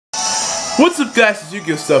What's up guys, it's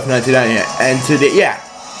Zigzagoon Stuff 99 here, and today,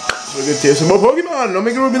 so we're gonna do some more Pokemon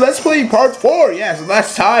Omega Ruby Let's Play Part 4, so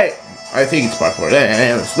last time, I think it's Part 4,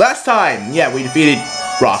 last time, we defeated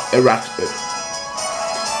what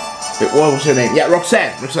was her name? Roxanne,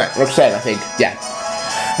 I think,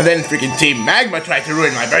 and then freaking Team Magma tried to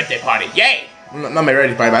ruin my birthday party, yay! Not my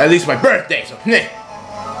birthday party, but at least my birthday, so,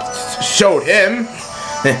 showed him.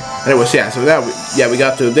 And it was, so now, we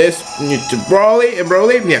got to this, to Brawly,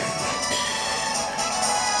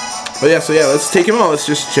 But let's take him on. Let's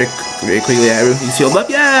just check very quickly. Everything's healed up.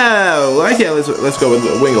 Let's go with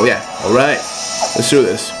Wingle. Alright. Let's do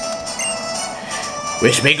this.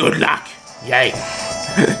 Wish me good luck. Yay.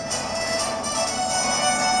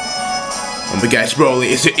 Oh my gosh, Brawly.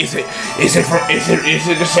 Is it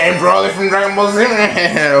the same Brawly from Dragon Ball Z?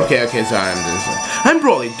 okay, so I'm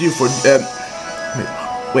Brawly, due for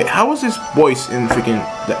wait, how was his voice in freaking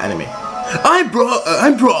the anime? I'm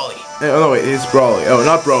Brawly. Oh no, wait, it's Brawly. Oh,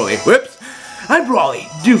 not Brawly. Whoops. I'm Brawly,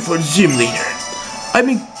 due for gym leader. I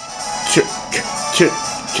mean,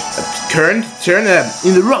 current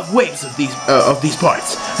in the rough waves of these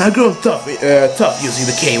parts. I've grown tough using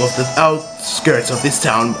the cave of the outskirts of this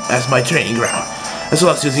town as my training ground, as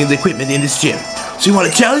well as using the equipment in this gym. So you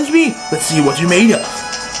want to challenge me? Let's see what you're made of.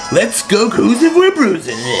 Let's go cruising for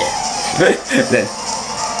bruising. Then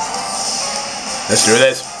let's do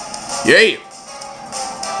this. Yay!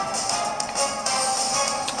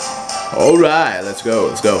 Alright, let's go.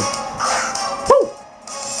 Woo!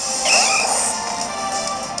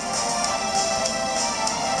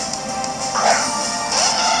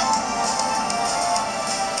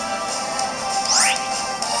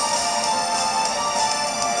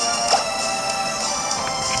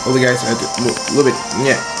 Oh, the guys have to move a little bit.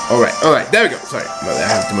 Alright, there we go. Sorry, I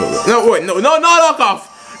have to move. No, wait, no, knock off!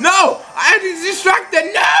 No! I have to distract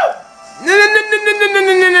them! No! No!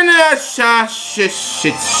 Shit.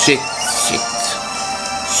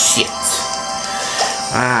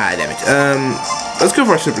 Ah, damn it. Let's go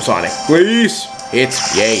for a Supersonic, please. Yay.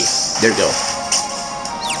 There we go.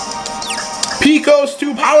 Pico's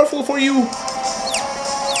too powerful for you.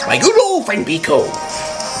 My good old friend Pico.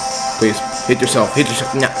 Please, hit yourself.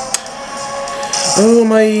 No. Oh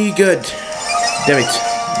my god. Damn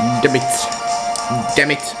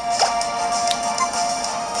it.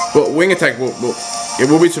 Well, wing attack will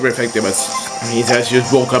be super effective, but he has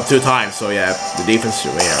just woke up 2 times, so yeah, the defense,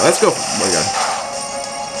 let's go. Oh my god.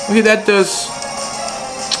 Okay, that does.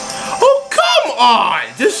 Oh, come on!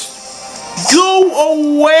 Just go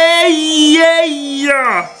away!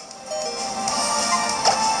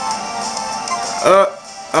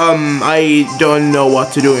 I don't know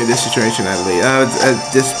what to do in this situation, Natalie.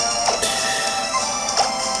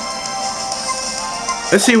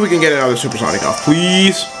 Let's see if we can get another Supersonic off,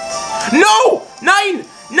 please. No! Nine!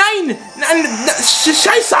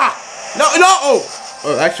 Scheisse! No!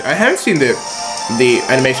 Oh, actually, I haven't seen the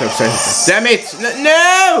animation of Scheisse. Damn it!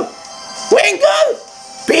 No! Wingle!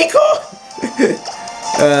 Pico!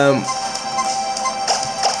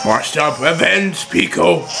 Marched up, revenge,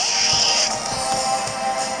 Pico.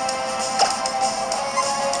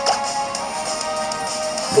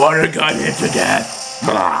 Water gun him to death.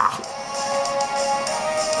 Blah.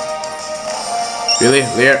 Really?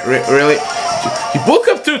 You woke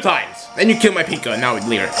up 2 times, then you kill my Pika, and now it's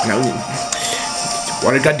Lear.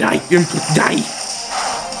 Water gun, die.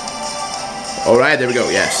 Alright, there we go.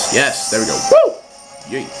 Yes, there we go. Woo!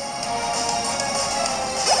 Yay.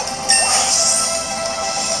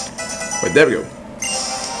 Wait, there we go.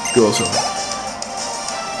 Good also.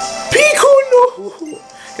 Pico, no!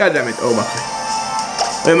 God damn it. Oh, my god.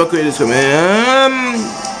 Wait, my god is coming.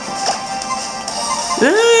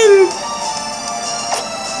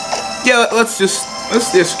 Let's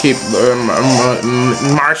just keep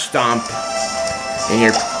Marsh Stomp in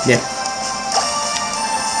here.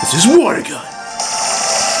 This is Water Gun.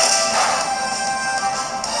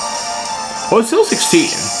 Oh, it's still 16.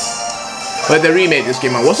 But they remade this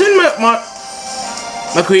game. Wasn't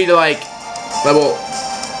McQueen like level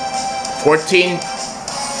 14?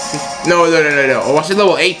 No. Or was it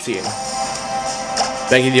level 18?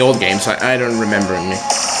 Back in the old games. I don't remember.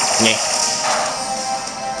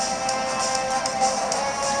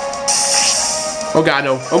 Oh god,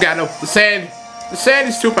 no. The sand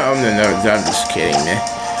is too powerful. No, I'm just kidding, man.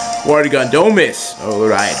 Water gun, don't miss.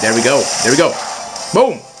 Alright, there we go.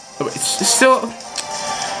 Boom. It's still.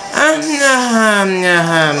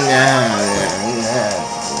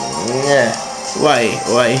 Why?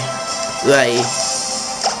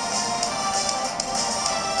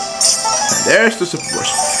 There's the support.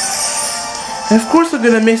 Of course I'm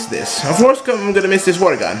gonna miss this.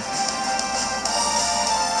 Water gun.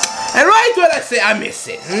 And right when I say I miss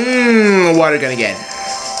it. Water gun again.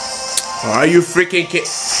 Are you freaking kidding?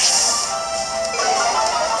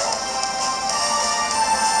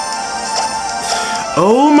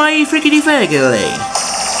 Oh my frickety faggly.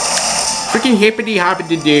 Freaking hippity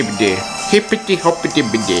hoppity dibbity. Hippity hoppity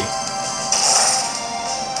biddy.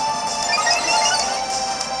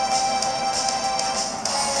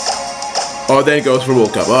 Oh, then it goes for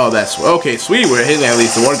World Cup. Oh, that's okay. Sweet, we're hitting at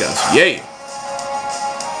least the war guns. Yay!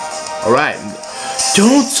 Alright.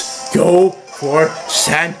 Don't go for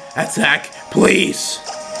sand attack, please.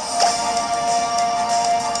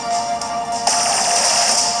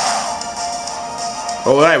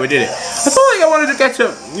 Alright, we did it. I felt like I wanted to catch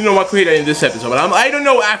up, you know, Makuhita in this episode, but I don't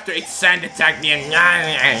know after it's sand attack.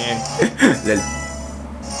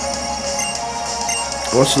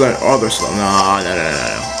 What's the other slow? No.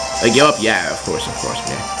 Like, give up? Yeah, of course, yeah.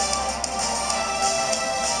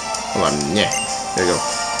 Hold on, yeah. There you go.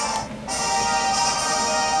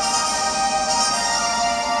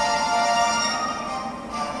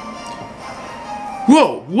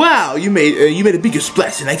 Whoa! Wow! You made a bigger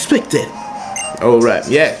splash than I expected. Oh right,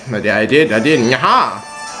 yeah, I did. Yaha!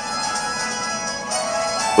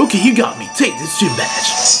 Okay, you got me. Take this gym badge.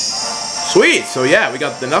 Sweet. So yeah, we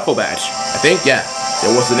got the knuckle badge. I think yeah.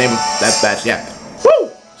 What's the name of that badge? Yeah. Woo!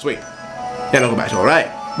 Sweet. Yeah, knuckle badge. All right.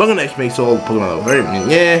 Bugger Knife makes all Pokemon over.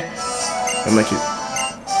 Yeah. I'm like,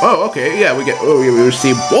 oh, okay. Yeah, we get. Oh, we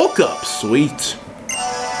receive bulk up. Sweet.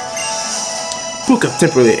 Bulk up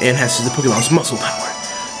temporarily enhances the Pokemon's muscle power.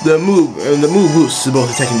 The move boosts both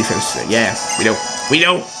attack and defense. Yeah, we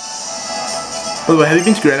know. By the way, have you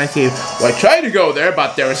been to Granite Cave? Well, I tried to go there,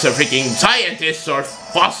 but there were some freaking scientists or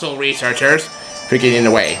fossil researchers freaking in the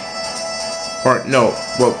way. Or no,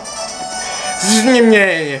 well,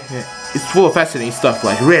 it's full of fascinating stuff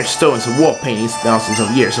like rare stones and wall paintings thousands of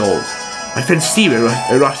years old. My friend Steven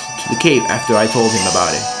rushed to the cave after I told him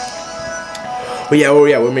about it. Oh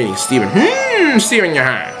yeah, we're meeting Steven. Steven,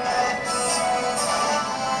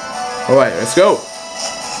 Alright, let's go.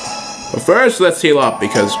 But first, let's heal up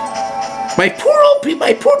because my poor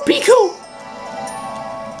Pico.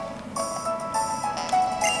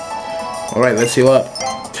 Alright, let's heal up.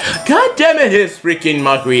 God damn it, his freaking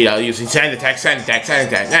Makuhita using sand attack.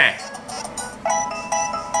 Nah.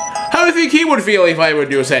 How do you think he would feel if I would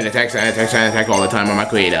do a sand attack all the time on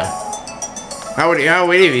Makuhita? How would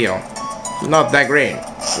he feel? Not that great.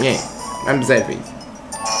 Yeah, I'm Zed.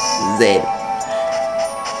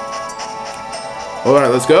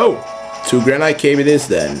 Alright, let's go. To Granite Cave it is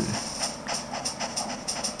then.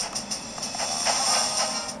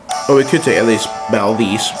 Oh, we could take at least battle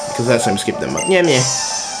these, because last time we skipped them. Yeah.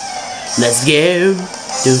 Let's go.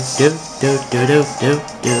 Do.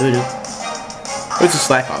 It's a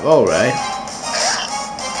slack off, alright.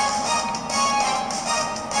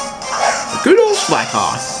 A good old slack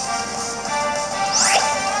off.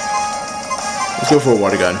 Let's go for a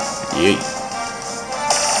water gun. Yay.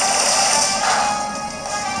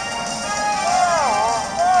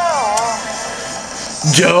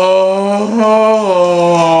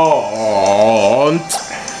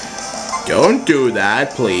 Don't do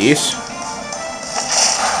that, please.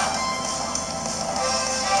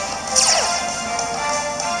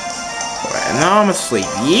 Alright, now I'm asleep.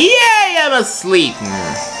 Yay, I'm asleep.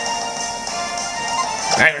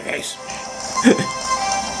 Back your face.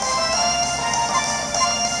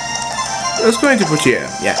 I was going to put you in.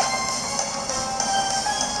 Yeah.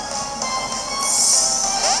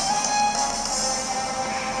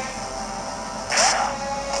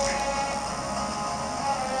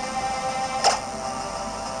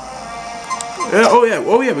 Oh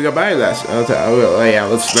yeah, we got by last. Yeah,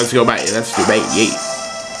 let's go by. Let's do bait. Yay.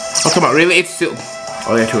 Oh come on, really? It's still.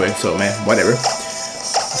 Oh yeah, true. So man, whatever.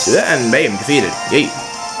 Let's do that and bam, defeated. Yay.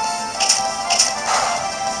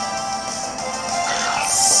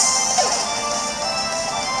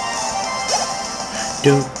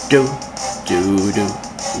 Do.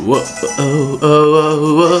 Whoa,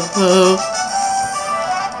 oh.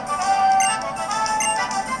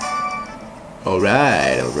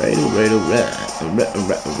 Alright,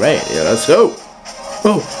 yeah, let's go.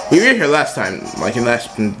 Oh, we were here last time, like in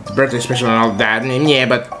last birthday special and all that, and yeah,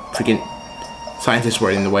 but freaking scientists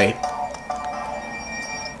were in the way. I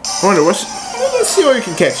wonder let's see what we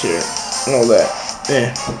can catch here. All that,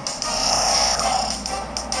 yeah.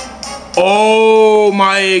 Oh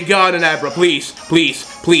my god, an Abra, please.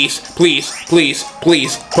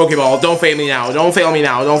 Pokeball, don't fail me now, don't fail me.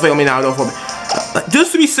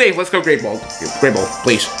 Just to be safe, let's go Great Ball. Great Ball,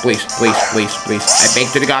 please. I beg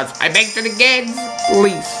to the gods,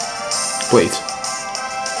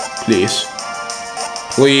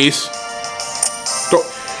 please. Don't.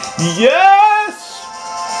 Yes!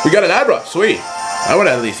 We got an Abra. Sweet. I would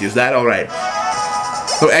at least use that. Alright.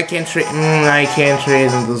 So I can't trade. I can't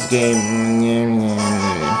trade in this game.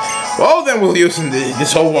 Well, then we'll use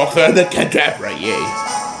this whole walkthrough the Kadabra. Yay.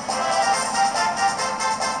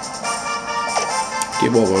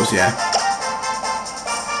 Give all those, yeah.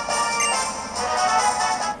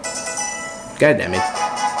 God damn it.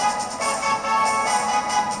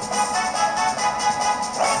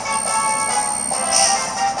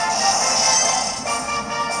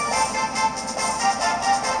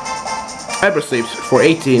 Abra sleeps for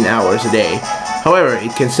 18 hours a day. However,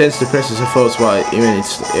 it can sense the presence of foes while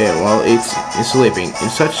it's sleeping. In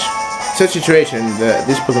such situation,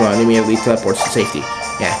 this Pokemon immediately teleports to safety.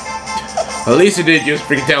 Yeah. At least it did use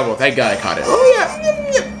freaking teleport. Thank God I caught it. Oh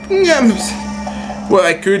yeah. Well,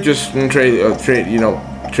 I could just trade off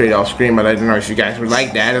screen, but I don't know if you guys would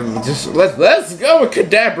like that. Just let's go with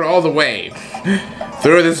Kadabra all the way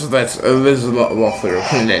through this. This is a walkthrough.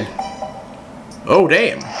 And then, oh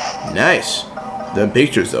damn, nice. The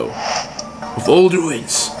pictures though. Of old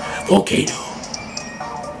ruins, volcano.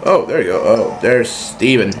 Oh, there you go. Oh, there's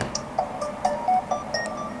Steven.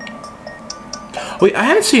 Wait, I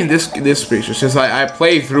haven't seen this picture since I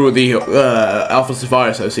played through the Alpha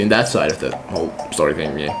Safari, so I've seen that side of the whole story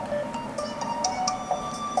thing. Yeah.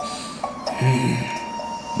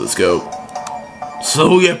 Let's go.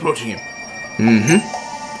 Slowly approaching him.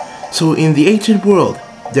 So, in the ancient world,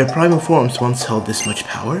 their primal forms once held this much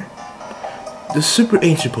power? The super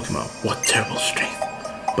ancient Pokemon, what terrible strength.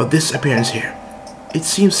 But this appearance here, it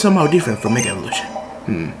seems somehow different from Mega Evolution.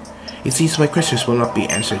 It seems my questions will not be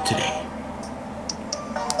answered today.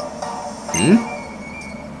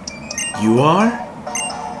 You are?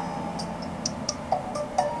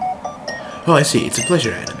 Oh, I see. It's a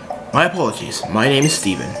pleasure, Adam. My apologies. My name is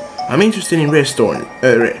Steven. I'm interested in rare storms.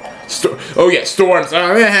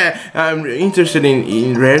 I'm interested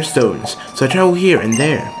in rare stones, so I travel here and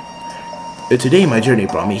there. Today my journey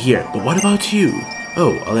brought me here, but what about you?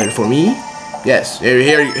 Oh, a letter for me? Yes, here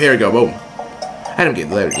we go, boom. I don't get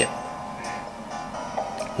the letter yet.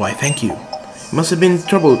 Why, thank you. It must have been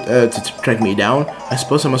trouble to track me down. I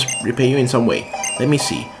suppose I must repay you in some way. Let me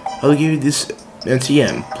see. I'll give you this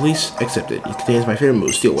NCM. Please accept it. It contains my favorite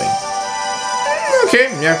move, Steel Wing. Okay,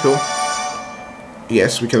 yeah, cool.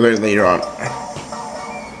 Yes, we can learn it later on.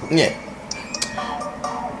 Yeah.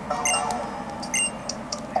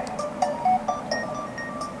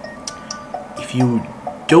 If you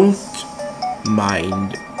don't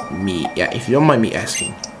mind me,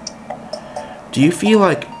 asking, do you feel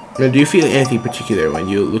anything particular when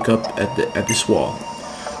you look up at this wall?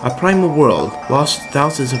 A primal world lost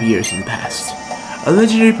thousands of years in the past. A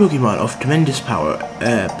legendary Pokemon of tremendous power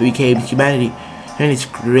became humanity's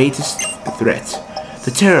greatest threat.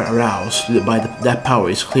 The terror aroused by that power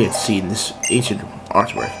is clear to see in this ancient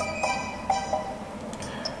artwork.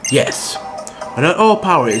 Yes, but not all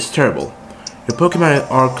power is terrible. Your Pokemon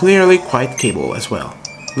are clearly quite capable as well.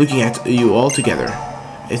 Looking at you all together,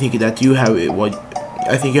 I think you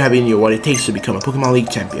have in you what it takes to become a Pokemon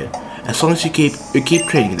League champion. As long as you keep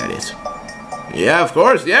training, that is. Yeah, of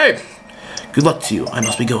course, yay! Good luck to you. I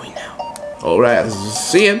must be going now. Alright,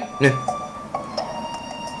 see ya. Yeah.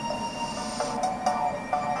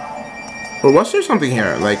 Or was there something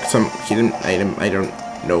here? Like some hidden item? I don't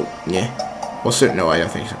know. Yeah. Was there? No, I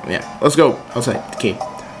don't think so. Yeah. Let's go outside the cave.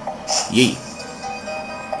 Yee.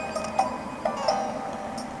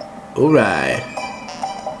 Alright.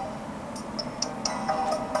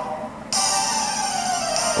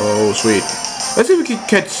 Oh, sweet. Let's see if we can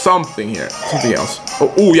catch something here. Something else.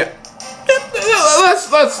 Oh, yeah.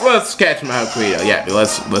 Let's catch Malcleo. Yeah,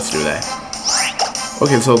 let's do that.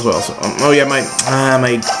 Okay, so as well. So, oh yeah, my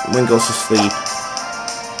Winkle's asleep.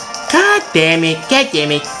 God damn it! God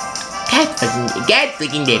damn it! God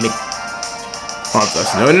freaking damn it!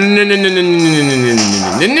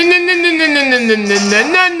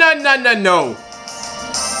 No!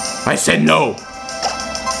 I said no.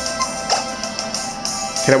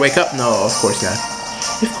 Can I wake up? No, of course not.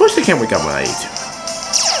 Of course I can't wake up when I need to.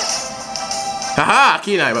 Haha,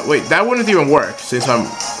 Kenai, but wait, that wouldn't even work since I'm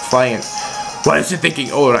flying. What is it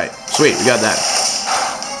thinking? Alright, sweet, we got that.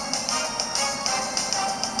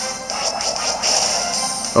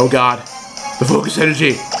 Oh god, the focus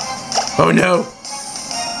energy. Oh no.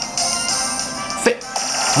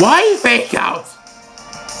 Why fake out?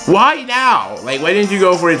 Why now? Like, why didn't you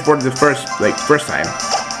go for it for the first time?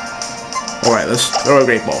 Alright, let's throw a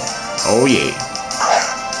great ball. Oh yeah.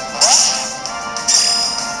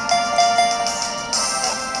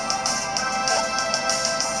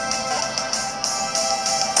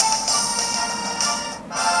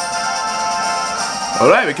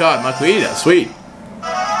 Alright, we caught Makuida. Sweet.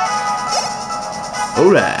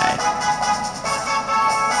 Alright.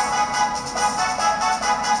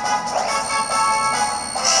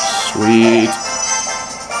 Sweet.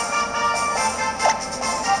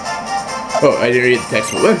 Oh, I didn't read the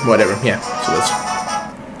text. Whatever. Yeah. So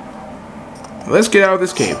let's get out of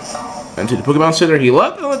this cave. And to the Pokemon Center, heal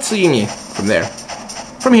up. And let's see me from there.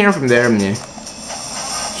 From here, from there, meh.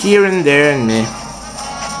 Here and there, and meh.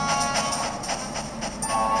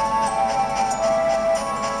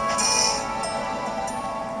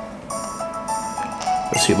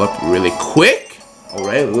 Let's heal up really quick.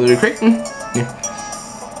 Alright, really quick. Yeah.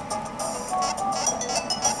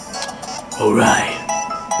 Alright.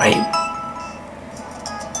 Right.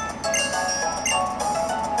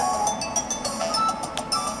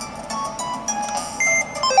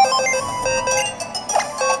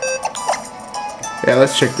 Yeah,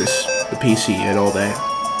 let's check this. The PC and all that.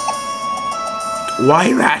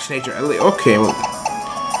 Why rash nature? Okay, well.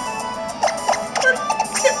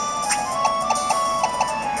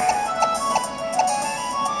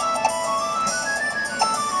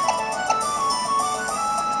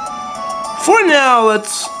 For now,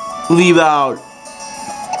 let's leave out.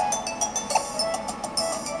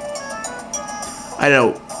 I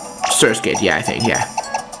don't know. Surskate, yeah, I think, yeah.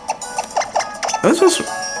 Let's just.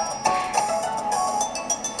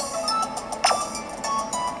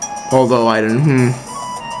 Although I don't,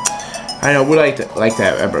 I know, would like to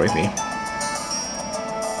ever with me.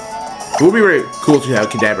 It would be very cool to have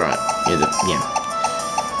Kadabra in the,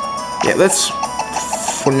 yeah, let's,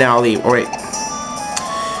 for now, leave. Alright.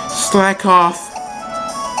 Slack off.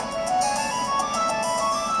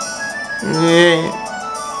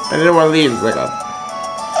 I didn't want to leave, slack off.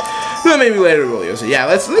 No, maybe later we'll use it. Yeah,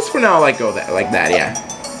 let's for now, like, go that, like that, yeah.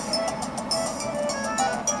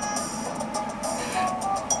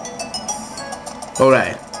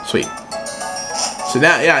 Alright, sweet. So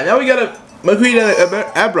now we got a Makuida and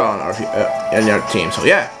Abra on our team. So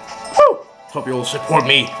yeah, woo! Hope you'll support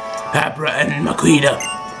me, Abra and Makuida.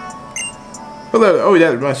 Oh yeah,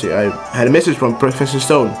 reminds me. I had a message from Professor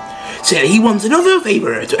Stone. Said he wants another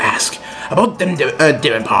favor to ask about them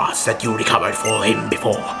demon parts that you recovered for him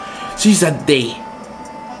before. She said they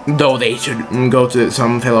should go to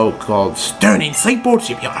some fellow called Stern in Slateport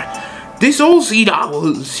Shipyard. This old sea dog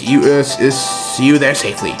will see you there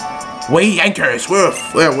safely. Weigh anchors. We're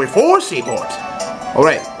 4 seaports.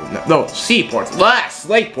 Alright, no, seaport.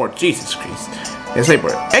 Slateport. Jesus Christ. Yeah,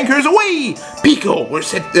 Slateport. Anchors away! Pico, we're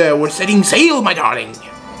setting sail, my darling.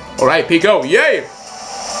 Alright, Pico, yay!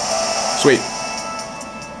 Sweet.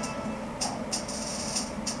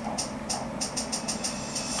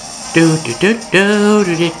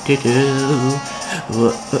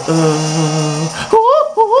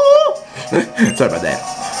 Sorry about that.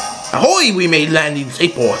 Ahoy! We made land in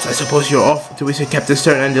Slateport. I suppose you're off to visit Captain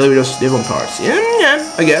Stern and deliver those demon parts. Yeah,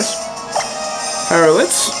 I guess. Alright,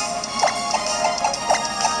 let's.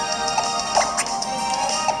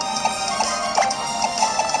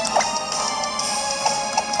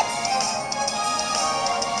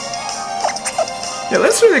 Yeah,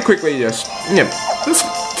 let's really quickly just.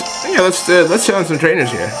 Let's challenge some trainers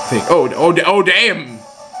here. I think. Oh, damn!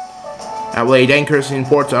 I've laid anchors in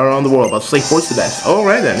ports around the world, but Slateport's the best.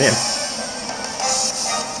 Alright then, yeah.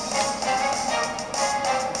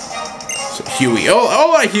 So Huey.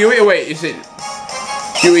 Huey. Wait, is it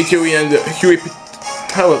Huey, Huey, and Huey,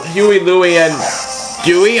 Louie, and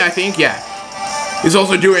Dewey? I think, yeah. Is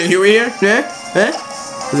also Dewey and Huey here? Yeah? Huh?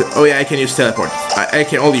 Oh yeah, I can use teleport. I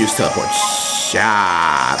can only use teleport.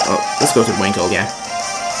 Oh, let's go to Winkle, yeah.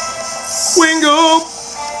 Winkle!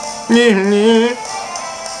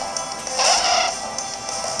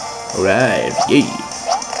 Alright, yay.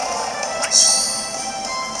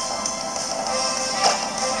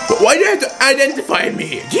 But why do you have to identify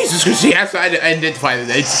me? Jesus Christ, he has to identify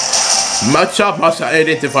that it's must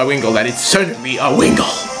identify Wingle, that it's certainly a Wingle.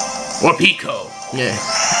 Or Pico. Yeah.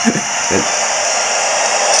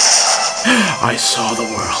 I saw the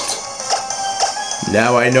world.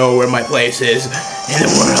 Now I know where my place is in the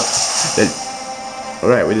world.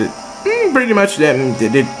 Alright, we did pretty much them. They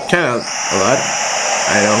did kind of a lot.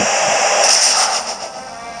 I know.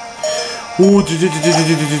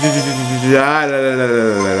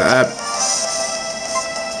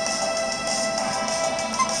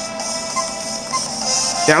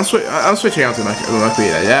 Yeah, I'm switching out to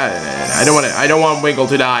Makuida. Yeah, I don't want Winkle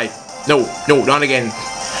to die. No, not again.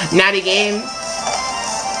 Not again.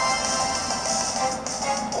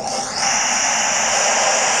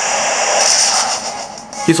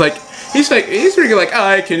 He's really like,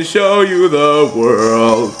 I can show you the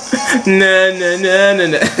world. Na.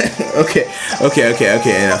 Okay, Okay,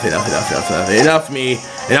 enough me.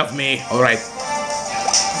 All right.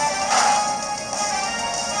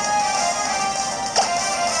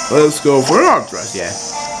 Let's go for an arm thrust, yeah.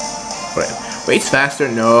 Right. Wait's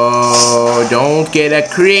faster. No, don't get a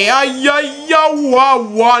crit.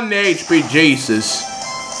 1 HP, Jesus.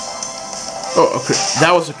 Oh, a crit.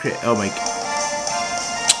 That was a crit. Oh my.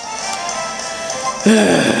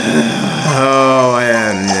 Oh,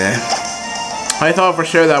 man. I thought for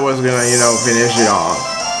sure that was gonna, you know, finish it off.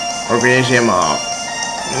 Or finish him off.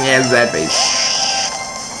 Yeah, that bitch.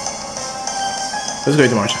 Let's go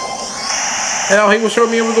to Marshall. And now he will show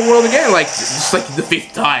me over the world again, like, just like the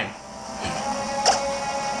 5th time.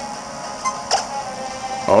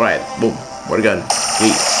 Alright, boom. What a gun.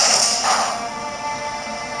 Sweet.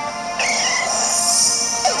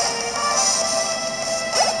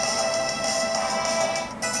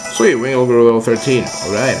 Sweet, wing will grow level 13.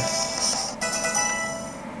 Alright.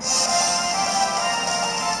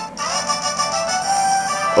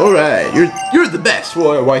 Alright, you're the best.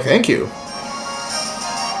 Well, why thank you.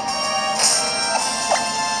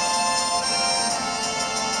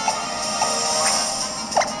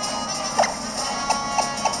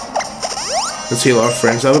 Let's heal our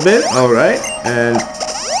friends up a bit. Alright, and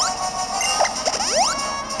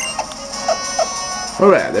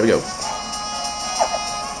alright, there we go.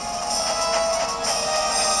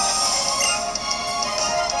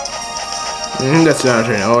 That's not a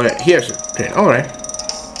turn. Alright, here's a turn. Alright.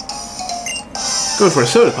 Going for a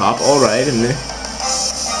soda pop. Alright, and then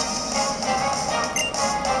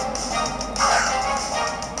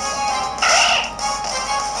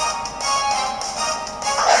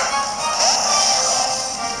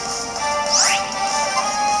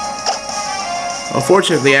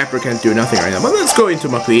unfortunately, Apple can't do nothing right now, but let's go into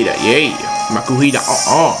Makuhita. Yay! Makuhita.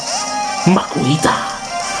 Makuhita.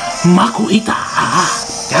 Makuhita.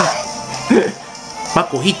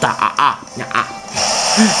 Makuhita.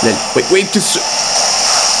 Wait, just.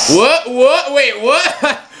 What? Wait,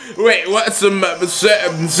 what? Wait, what? Some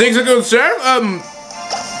Zigzagoon serve?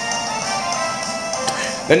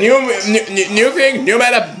 The new thing? New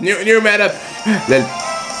meta. New meta.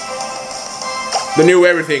 The new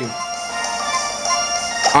everything.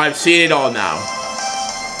 I've seen it all now.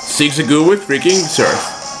 Zigzagoon with freaking surf.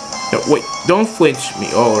 No, wait, don't flinch me.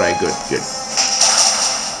 Alright, good.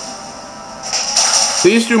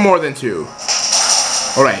 Please do more than 2.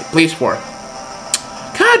 Alright, please 4.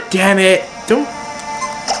 God damn it. Don't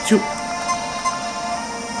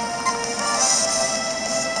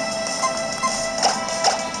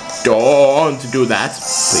do that,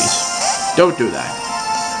 please. Don't do that.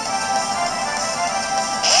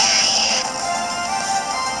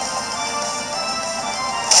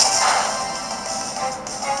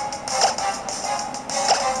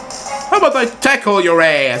 How about I tackle your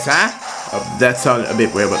ass, huh? Oh, that sounded a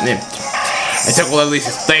bit weird, but I tackle at least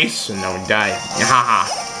his face and now he died. Haha.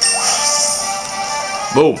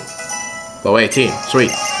 Boom. Low 18.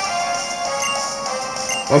 Sweet.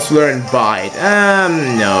 Let's learn bite.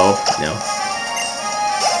 No.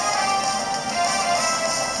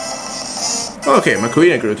 Okay,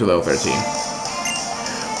 Makuhita grew to level 13.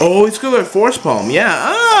 Oh, it's gonna learn Force Palm.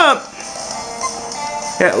 Yeah.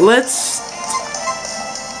 Yeah.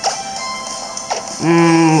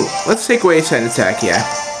 Let's take away sand attack, yeah.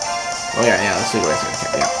 Oh yeah, let's take away sand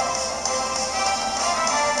attack, yeah.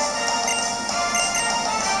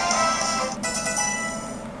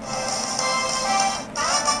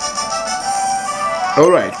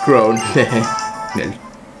 Alright, Crone.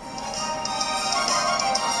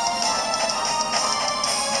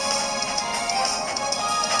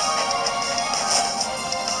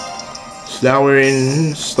 So now we're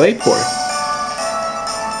in Slateport.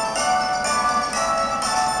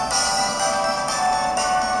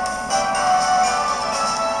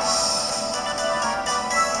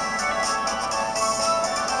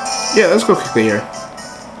 Yeah, let's go quickly here.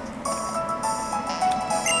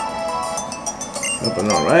 Open,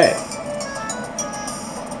 alright.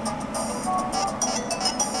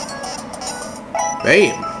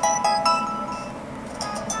 Bam.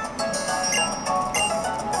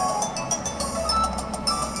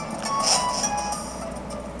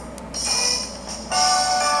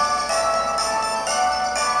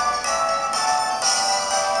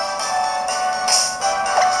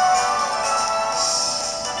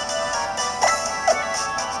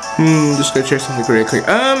 Just gonna check something really quick.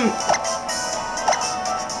 I'm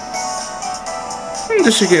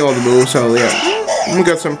just checking all the moves. So yeah, we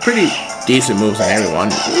got some pretty decent moves on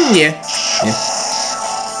everyone. Yeah.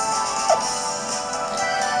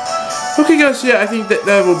 Okay, guys. Yeah, I think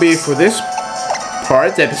that will be for this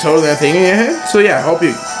part, episode, and everything. Yeah. So yeah, I hope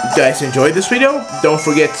you you guys enjoyed this video, don't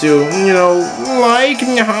forget to, you know, like,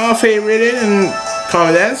 favorite it, and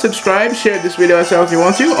comment and subscribe. Share this video as well if you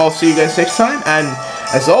want to. I'll see you guys next time, and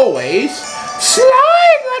as always,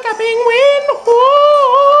 slide like a penguin.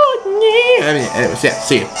 Oh, yeah. Anyways, yeah,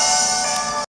 see you.